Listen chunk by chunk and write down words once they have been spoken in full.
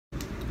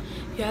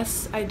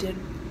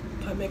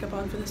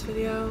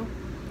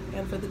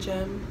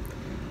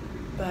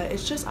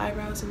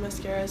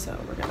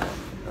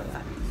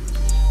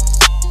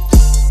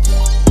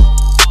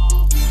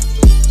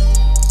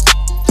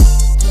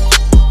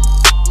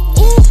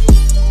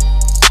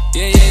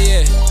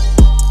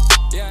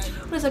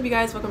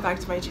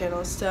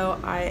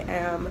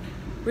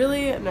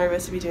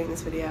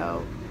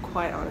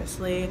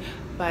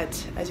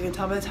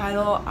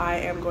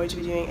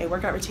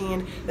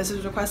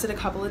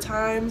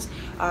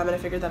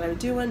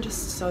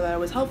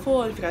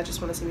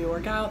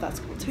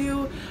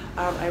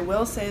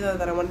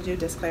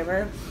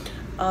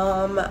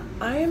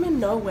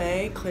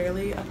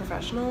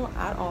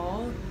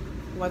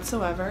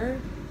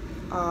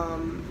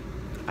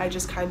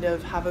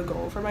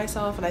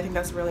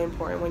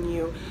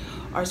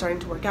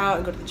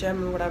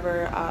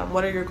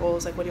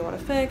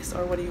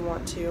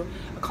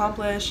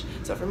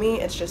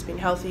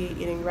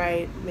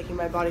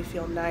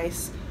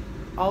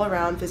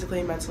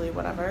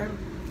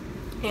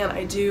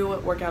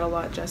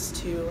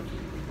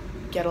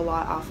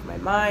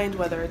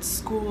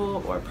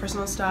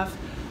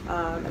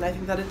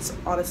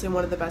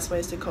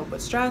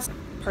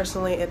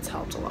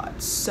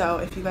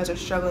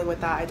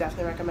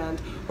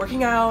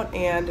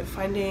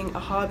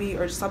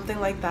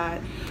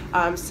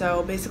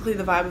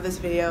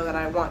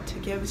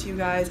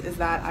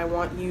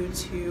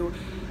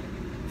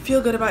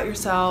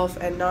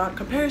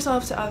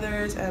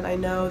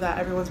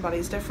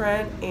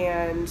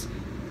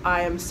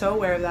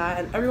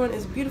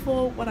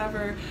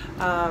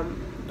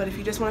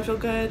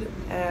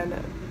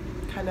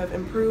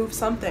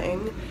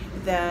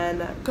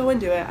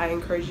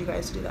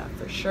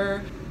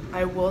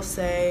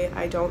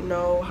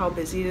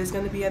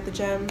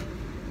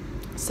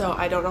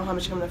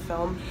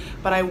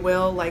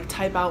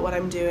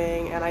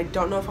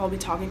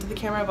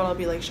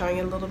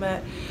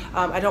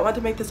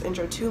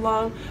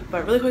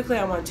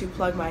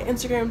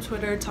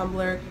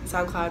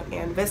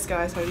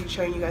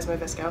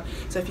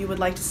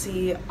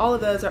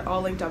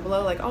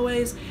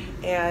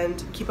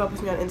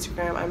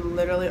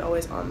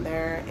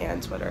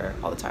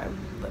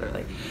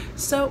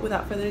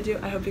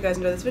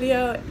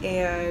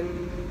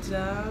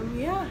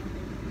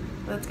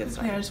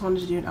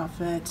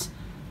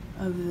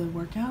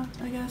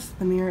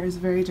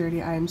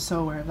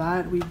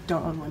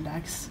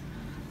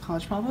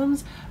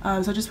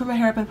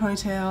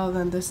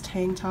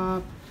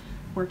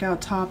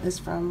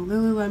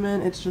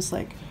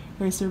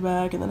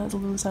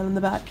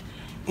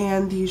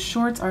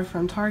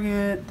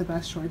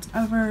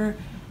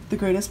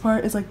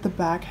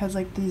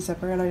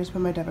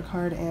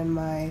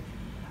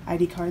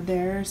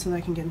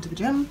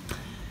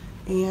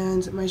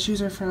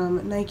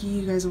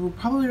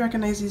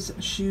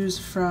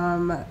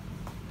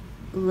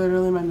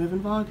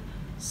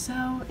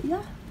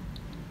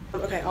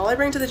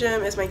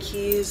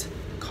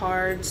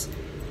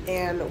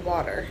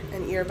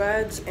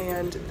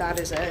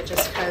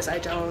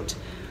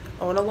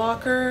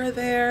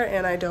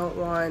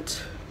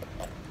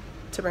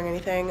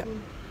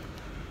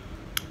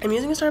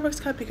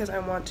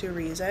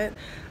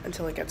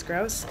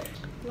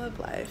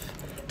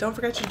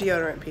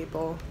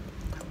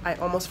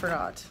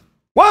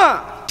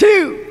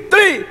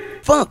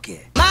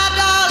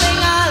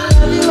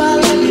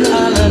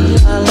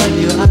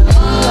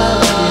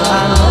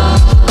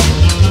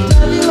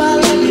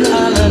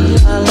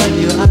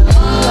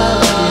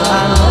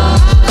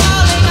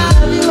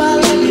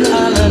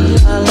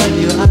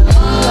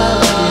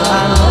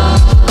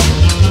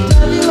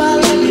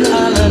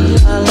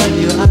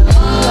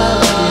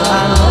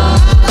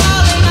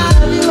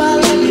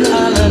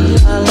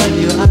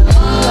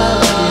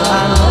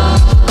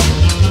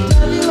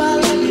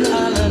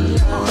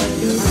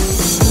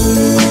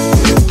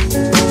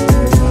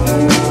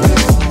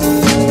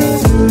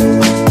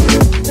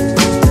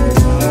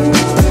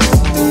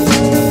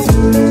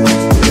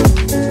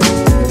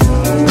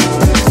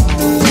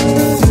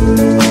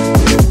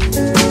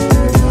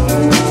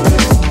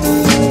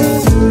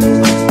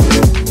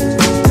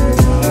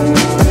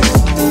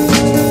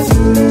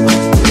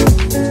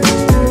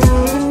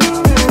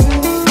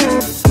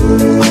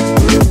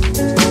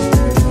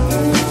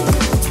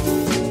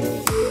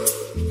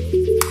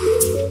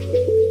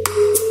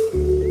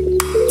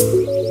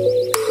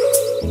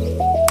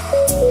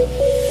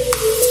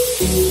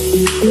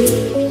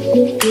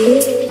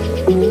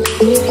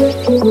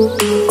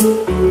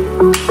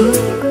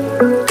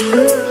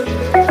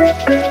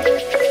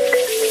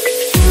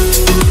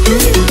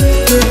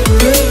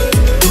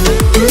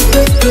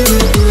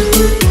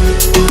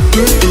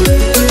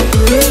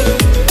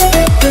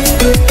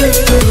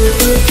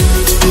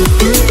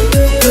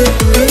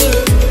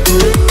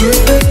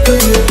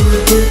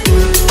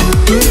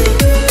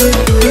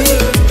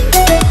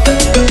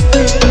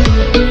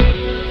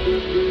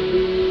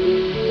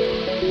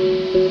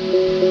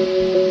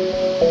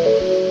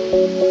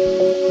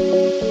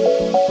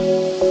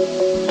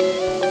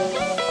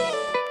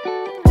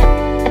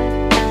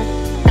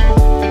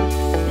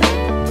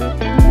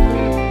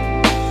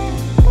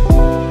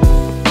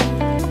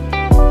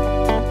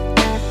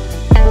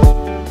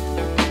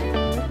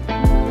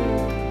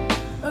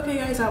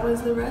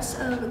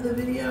rest of the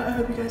video. I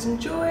hope you guys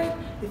enjoyed.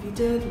 If you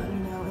did, let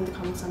me know in the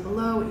comments down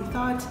below what you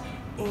thought.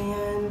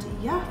 And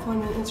yeah, follow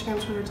me on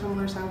Instagram, Twitter,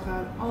 Tumblr,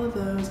 SoundCloud, all of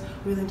those.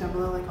 We'll link down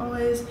below like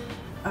always. If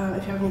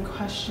you have any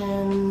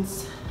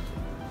questions,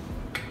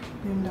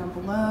 leave them down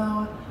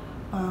below.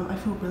 I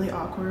feel really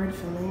awkward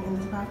filming in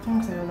this bathroom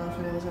because I don't know if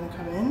anyone's gonna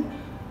come in,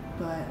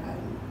 but I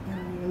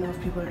don't even know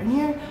if people are in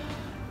here.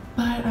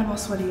 But I'm all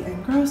sweaty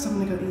and gross, so I'm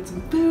gonna go eat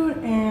some food,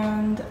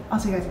 and I'll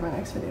see you guys in my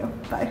next video.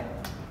 Bye.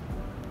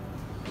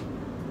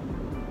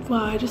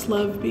 Wow, I just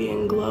love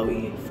being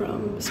glowy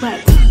from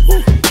sweat.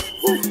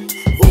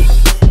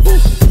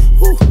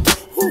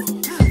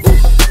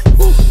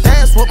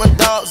 Dance with my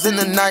dogs in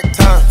the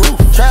nighttime.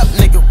 Trap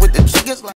nigga with the chickens.